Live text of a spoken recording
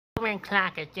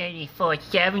Overclock a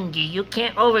 3470. You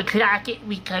can't overclock it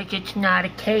because it's not a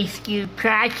K-SKU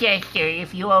processor.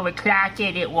 If you overclock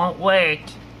it, it won't work.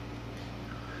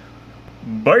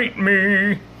 Bite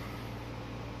me!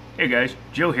 Hey guys,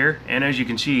 Joe here, and as you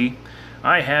can see,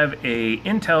 I have a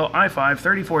Intel i5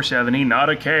 3470, not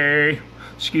a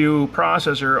K-SKU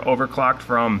processor, overclocked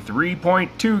from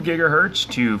 3.2 gigahertz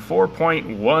to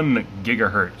 4.1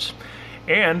 gigahertz.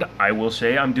 And I will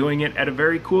say I'm doing it at a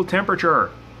very cool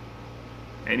temperature.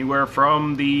 Anywhere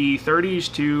from the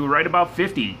 30s to right about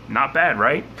 50. Not bad,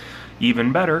 right?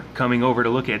 Even better, coming over to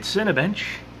look at Cinebench,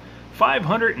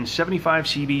 575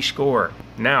 CB score.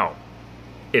 Now,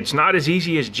 it's not as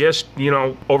easy as just,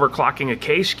 overclocking a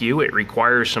K-SKU. It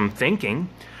requires some thinking,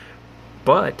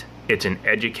 but it's an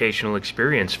educational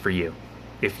experience for you.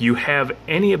 If you have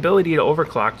any ability to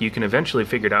overclock, you can eventually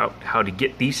figure out how to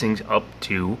get these things up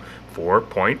to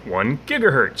 4.1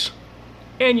 gigahertz.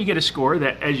 And you get a score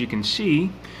that, as you can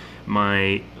see,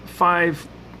 my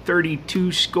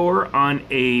 532 score on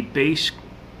a base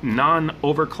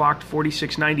non-overclocked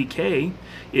 4690K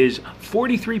is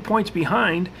 43 points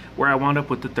behind where I wound up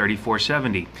with the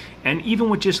 3470. And even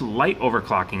with just light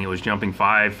overclocking, it was jumping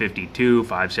 552,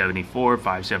 574,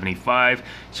 575.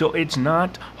 So it's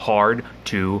not hard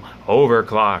to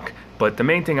overclock. But the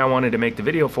main thing I wanted to make the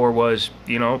video for was,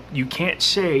 you can't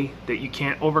say that you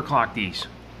can't overclock these.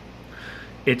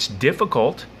 It's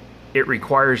difficult, it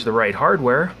requires the right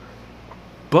hardware,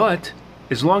 but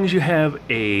as long as you have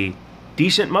a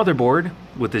decent motherboard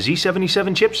with the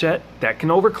Z77 chipset that can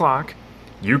overclock,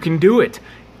 you can do it.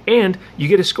 And you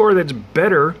get a score that's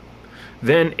better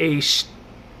than a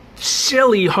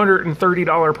silly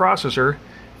 $130 processor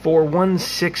for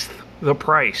 1/6 the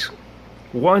price.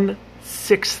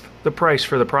 1/6 the price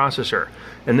for the processor.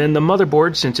 And then the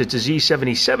motherboard, since it's a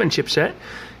Z77 chipset,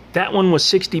 that one was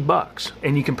 60 bucks,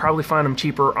 and you can probably find them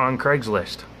cheaper on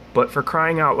Craigslist. But for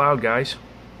crying out loud, guys,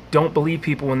 don't believe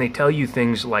people when they tell you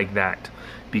things like that,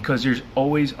 because there's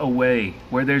always a way.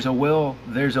 Where there's a will,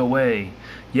 there's a way.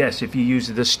 Yes, if you use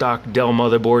the stock Dell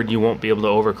motherboard, you won't be able to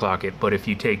overclock it, but if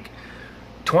you take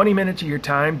 20 minutes of your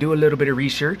time, do a little bit of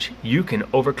research, you can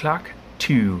overclock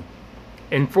too.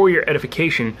 And for your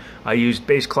edification, I used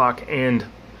base clock and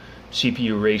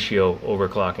CPU ratio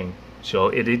overclocking. So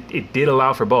it did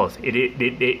allow for both.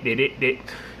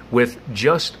 With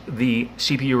just the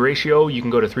CPU ratio, you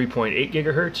can go to 3.8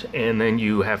 gigahertz, and then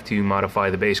you have to modify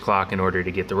the base clock in order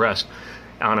to get the rest.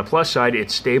 On a plus side,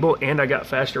 it's stable, and I got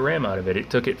faster RAM out of it.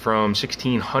 It took it from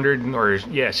 1600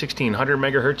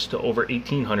 megahertz to over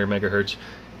 1800 megahertz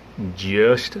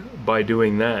just by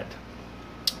doing that.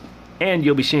 And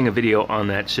you'll be seeing a video on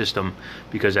that system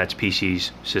because that's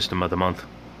PC's System of the Month,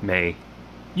 May.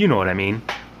 You know what I mean.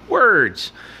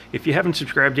 Words. If you haven't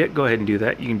subscribed yet, go ahead and do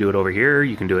that. You can do it over here,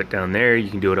 you can do it down there, you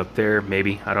can do it up there,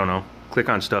 maybe, I don't know. Click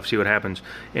on stuff, see what happens.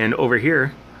 And over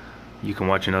here, you can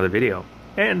watch another video.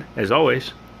 And, as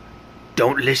always,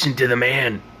 don't listen to the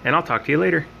man. And I'll talk to you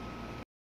later.